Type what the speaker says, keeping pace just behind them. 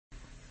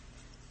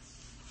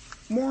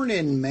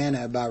Morning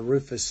Manna by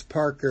Rufus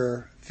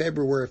Parker,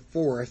 February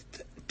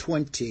 4th,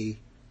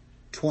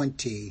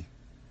 2020.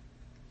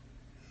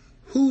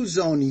 Who's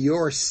on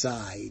your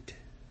side?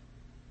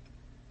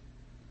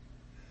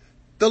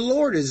 The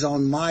Lord is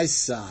on my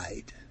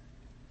side.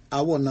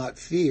 I will not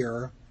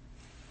fear.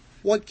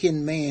 What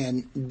can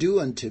man do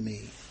unto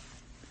me?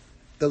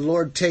 The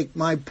Lord take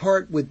my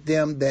part with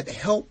them that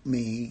help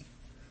me.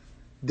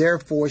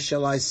 Therefore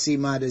shall I see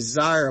my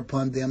desire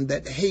upon them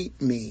that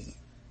hate me.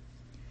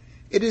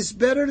 It is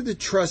better to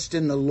trust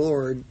in the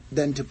Lord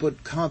than to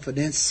put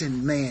confidence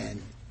in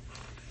man.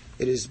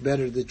 It is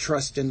better to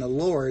trust in the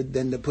Lord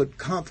than to put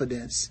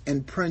confidence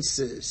in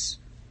princes.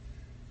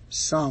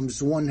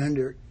 Psalms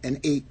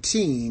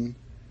 118,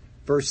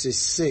 verses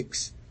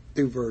 6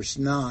 through verse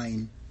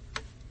 9.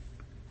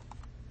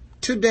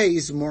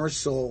 Today's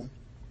morsel.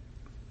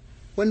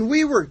 When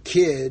we were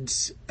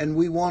kids and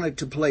we wanted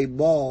to play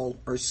ball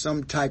or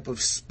some type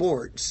of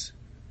sports,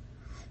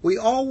 we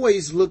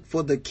always looked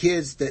for the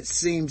kids that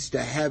seems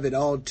to have it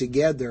all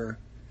together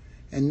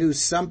and knew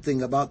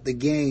something about the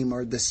game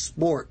or the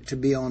sport to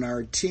be on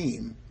our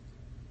team.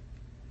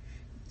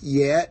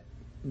 Yet,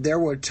 there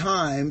were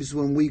times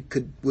when we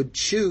would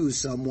choose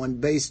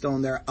someone based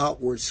on their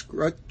outward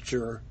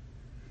structure,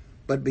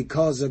 but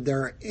because of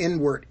their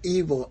inward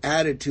evil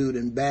attitude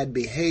and bad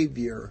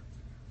behavior,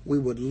 we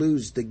would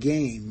lose the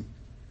game.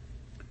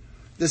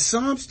 The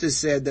psalmist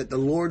said that the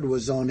Lord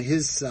was on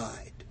his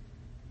side.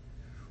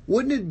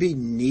 Wouldn't it be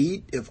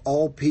neat if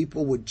all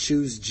people would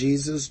choose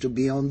Jesus to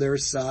be on their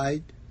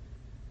side?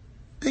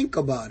 Think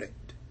about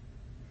it.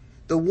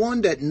 The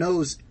one that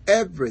knows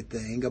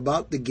everything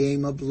about the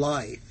game of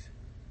life.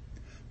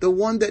 The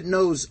one that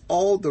knows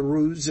all the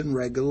rules and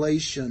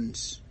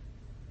regulations.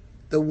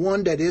 The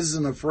one that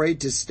isn't afraid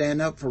to stand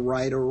up for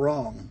right or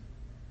wrong.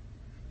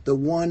 The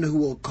one who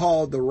will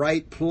call the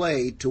right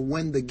play to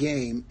win the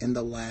game in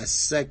the last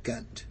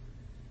second.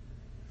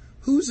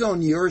 Who's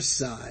on your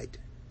side?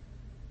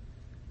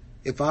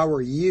 If I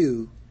were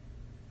you,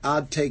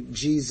 I'd take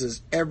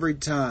Jesus every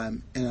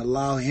time and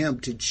allow him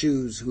to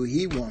choose who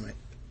he wanted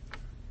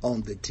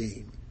on the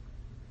team.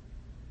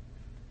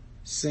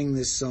 Sing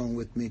this song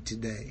with me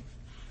today.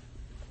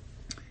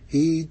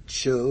 He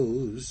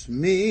chose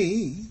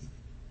me.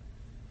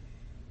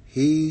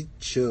 He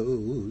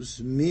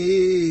chose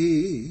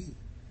me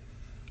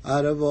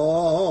out of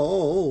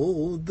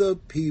all the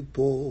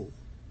people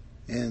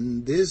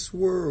in this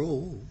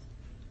world.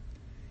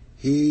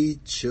 He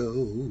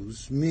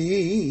chose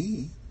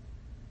me.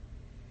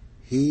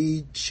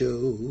 He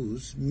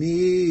chose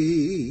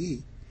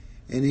me.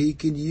 And he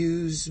can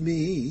use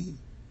me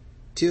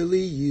till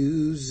he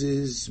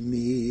uses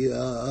me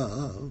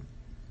up.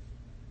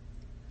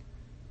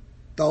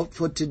 Thought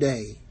for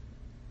today.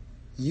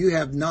 You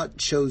have not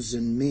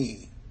chosen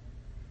me,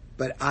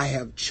 but I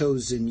have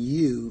chosen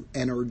you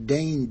and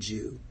ordained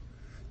you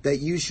that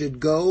you should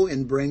go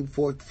and bring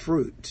forth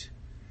fruit,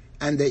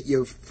 and that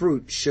your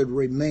fruit should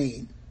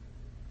remain,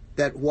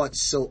 that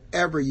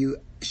whatsoever you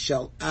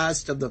shall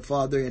ask of the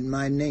Father in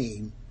my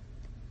name,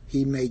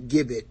 he may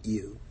give it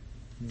you.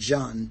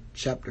 John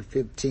chapter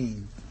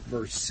 15,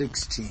 verse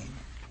 16.